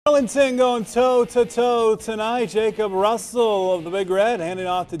Arlington going toe-to-toe tonight. Jacob Russell of the Big Red handing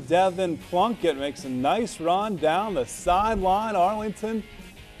off to Devin Plunkett. Makes a nice run down the sideline. Arlington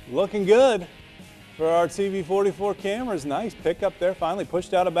looking good for our TV 44 cameras. Nice pickup there, finally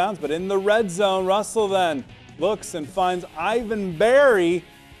pushed out of bounds, but in the red zone. Russell then looks and finds Ivan Berry.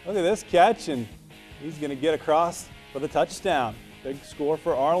 Look at this catch, and he's going to get across for the touchdown. Big score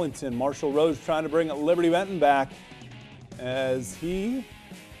for Arlington. Marshall Rose trying to bring Liberty Benton back as he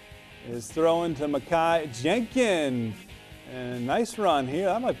is throwing to Makai Jenkins. And nice run here.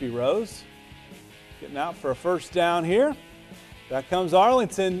 That might be Rose. Getting out for a first down here. Back comes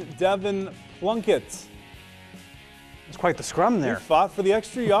Arlington. Devin Plunkett. It's quite the scrum there. He fought for the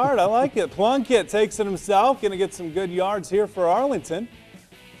extra yard. I like it. Plunkett takes it himself. Going to get some good yards here for Arlington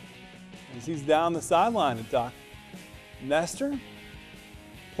as he's down the sideline. And Doc Nestor.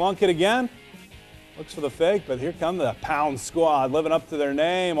 Plunkett again. Looks for the fake, but here come the Pound Squad, living up to their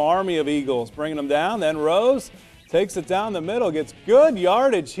name. Army of Eagles bringing them down. Then Rose takes it down the middle, gets good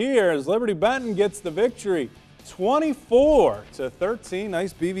yardage here as Liberty Benton gets the victory. 24-13.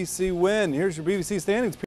 Nice BVC win. Here's your BVC standings.